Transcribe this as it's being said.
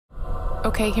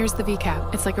Okay, here's the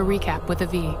VCAP. It's like a recap with a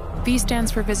V. V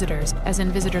stands for visitors, as in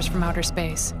visitors from outer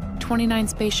space. 29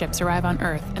 spaceships arrive on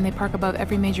Earth, and they park above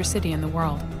every major city in the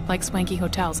world, like swanky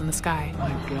hotels in the sky.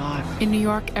 My God. In New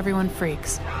York, everyone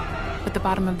freaks. But the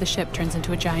bottom of the ship turns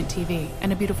into a giant TV,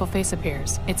 and a beautiful face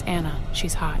appears. It's Anna.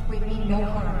 She's hot. We mean no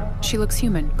harm. She looks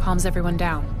human, calms everyone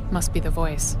down. Must be the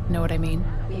voice. Know what I mean?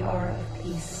 We are of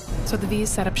peace. So the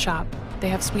V's set up shop. They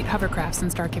have sweet hovercrafts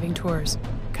and start giving tours.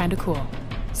 Kinda cool.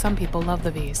 Some people love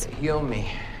the V's. Heal me.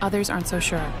 Others aren't so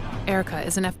sure. Erica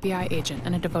is an FBI agent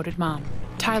and a devoted mom.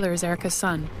 Tyler is Erica's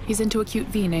son. He's into a cute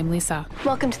V named Lisa.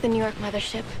 Welcome to the New York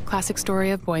mothership. Classic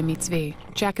story of boy meets V.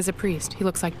 Jack is a priest. He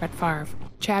looks like Brett Favre.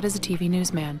 Chad is a TV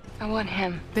newsman. I want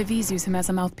him. The V's use him as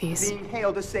a mouthpiece. Being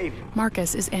hailed as savior.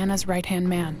 Marcus is Anna's right-hand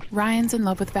man. Ryan's in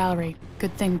love with Valerie.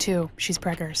 Good thing, too. She's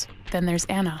preggers. Then there's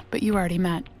Anna, but you already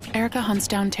met. Erica hunts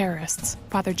down terrorists.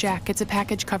 Father Jack gets a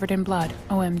package covered in blood.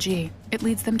 OMG. It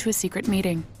leads them to a secret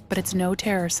meeting. But it's no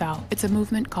terror cell. It's a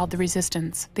movement called the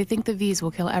Resistance. They think the V's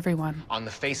will kill everyone. On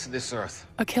the face of this earth.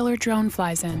 A killer drone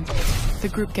flies in. The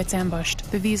group gets ambushed.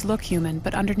 The V's look human,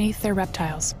 but underneath they're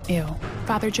reptiles. Ew.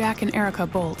 Father Jack and Erica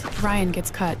bolt. Ryan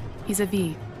gets cut. He's a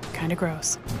V. Kinda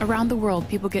gross. Around the world,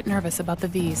 people get nervous about the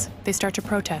V's. They start to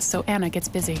protest, so Anna gets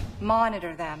busy.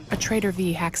 Monitor them. A traitor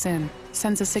V hacks in,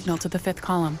 sends a signal to the Fifth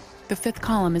Column. The Fifth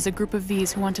Column is a group of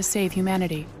V's who want to save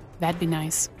humanity. That'd be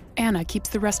nice. Anna keeps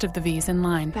the rest of the V's in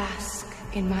line. Bask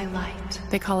in my light.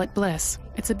 They call it Bliss.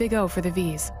 It's a big O for the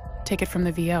V's. Take it from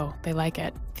the VO, they like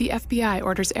it. The FBI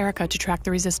orders Erica to track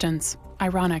the Resistance.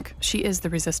 Ironic, she is the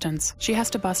Resistance. She has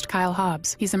to bust Kyle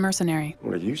Hobbs. He's a mercenary.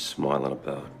 What are you smiling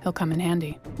about? He'll come in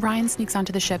handy. Ryan sneaks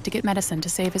onto the ship to get medicine to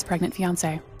save his pregnant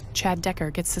fiancée. Chad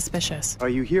Decker gets suspicious. Are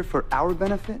you here for our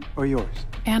benefit or yours?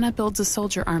 Anna builds a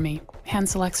soldier army. Hand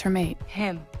selects her mate.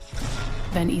 Him.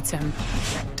 Then eats him.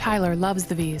 Tyler loves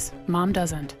the V's. Mom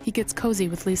doesn't. He gets cozy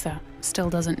with Lisa. Still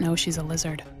doesn't know she's a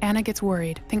lizard. Anna gets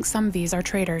worried. Thinks some V's are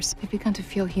traitors. I've begun to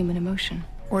feel human emotion.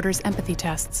 Orders empathy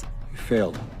tests. You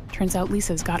failed. Turns out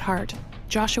Lisa's got heart.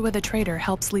 Joshua the traitor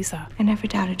helps Lisa. I never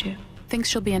doubted you. Thinks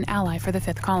she'll be an ally for the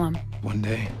Fifth Column. One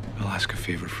day, I'll ask a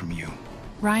favor from you.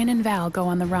 Ryan and Val go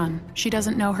on the run. She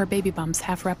doesn't know her baby bump's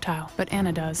half reptile, but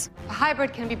Anna does. A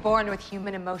hybrid can be born with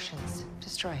human emotions.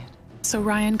 Destroy it. So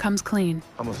Ryan comes clean.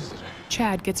 I'm a visitor.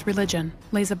 Chad gets religion,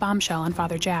 lays a bombshell on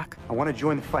Father Jack. I want to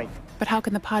join the fight. But how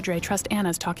can the Padre trust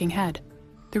Anna's talking head?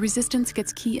 The Resistance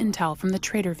gets key intel from the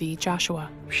traitor V, Joshua.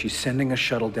 She's sending a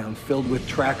shuttle down filled with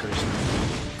trackers.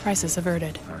 Crisis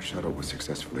averted. Our shuttle was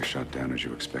successfully shot down as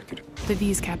you expected. The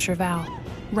V's capture Val.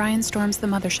 Ryan storms the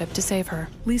mothership to save her.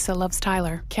 Lisa loves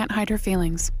Tyler, can't hide her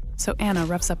feelings. So Anna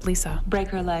roughs up Lisa. Break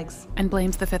her legs. And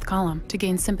blames the Fifth Column to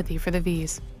gain sympathy for the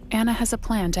V's. Anna has a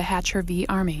plan to hatch her V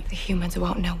army. The humans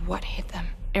won't know what hit them.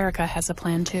 Erica has a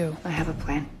plan too. I have a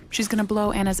plan. She's gonna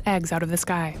blow Anna's eggs out of the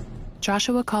sky.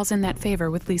 Joshua calls in that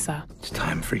favor with Lisa. It's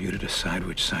time for you to decide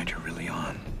which side you're really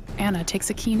on. Anna takes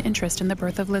a keen interest in the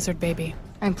birth of Lizard Baby.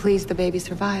 I'm pleased the baby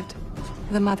survived.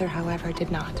 The mother, however, did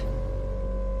not.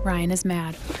 Ryan is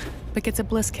mad, but gets a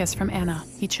bliss kiss from Anna.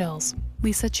 He chills.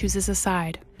 Lisa chooses a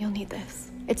side. You'll need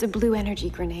this. It's a blue energy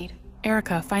grenade.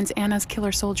 Erica finds Anna's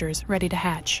killer soldiers ready to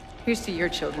hatch. Here's to your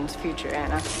children's future,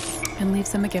 Anna. And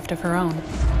leaves them a gift of her own.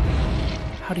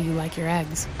 How do you like your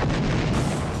eggs?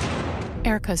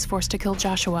 Erica's forced to kill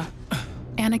Joshua.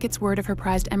 Anna gets word of her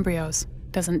prized embryos,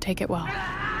 doesn't take it well,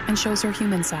 and shows her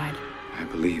human side. I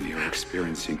believe you're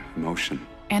experiencing emotion.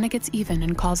 Anna gets even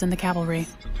and calls in the cavalry.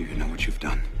 Do you know what you've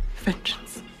done?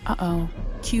 Vengeance. Uh-oh.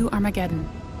 Cue Armageddon.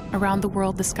 Around the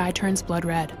world, the sky turns blood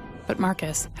red. But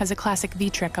Marcus has a classic V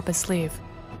trick up his sleeve.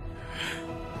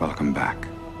 Welcome back.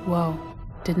 Whoa.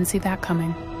 Didn't see that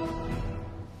coming.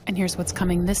 And here's what's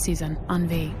coming this season on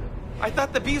V. I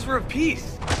thought the V's were of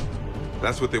peace.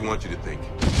 That's what they want you to think.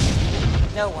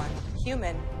 No one,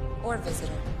 human or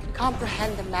visitor, can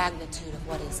comprehend the magnitude of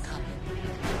what is coming.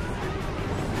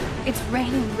 It's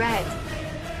raining red.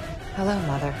 Hello,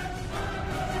 Mother.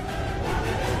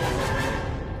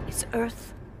 It's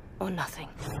Earth or nothing.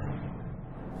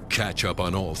 Catch up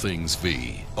on all things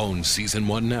V. Own Season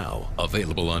 1 now.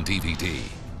 Available on DVD.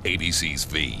 ABC's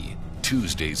V.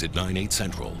 Tuesdays at 9/8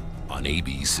 Central on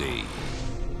ABC.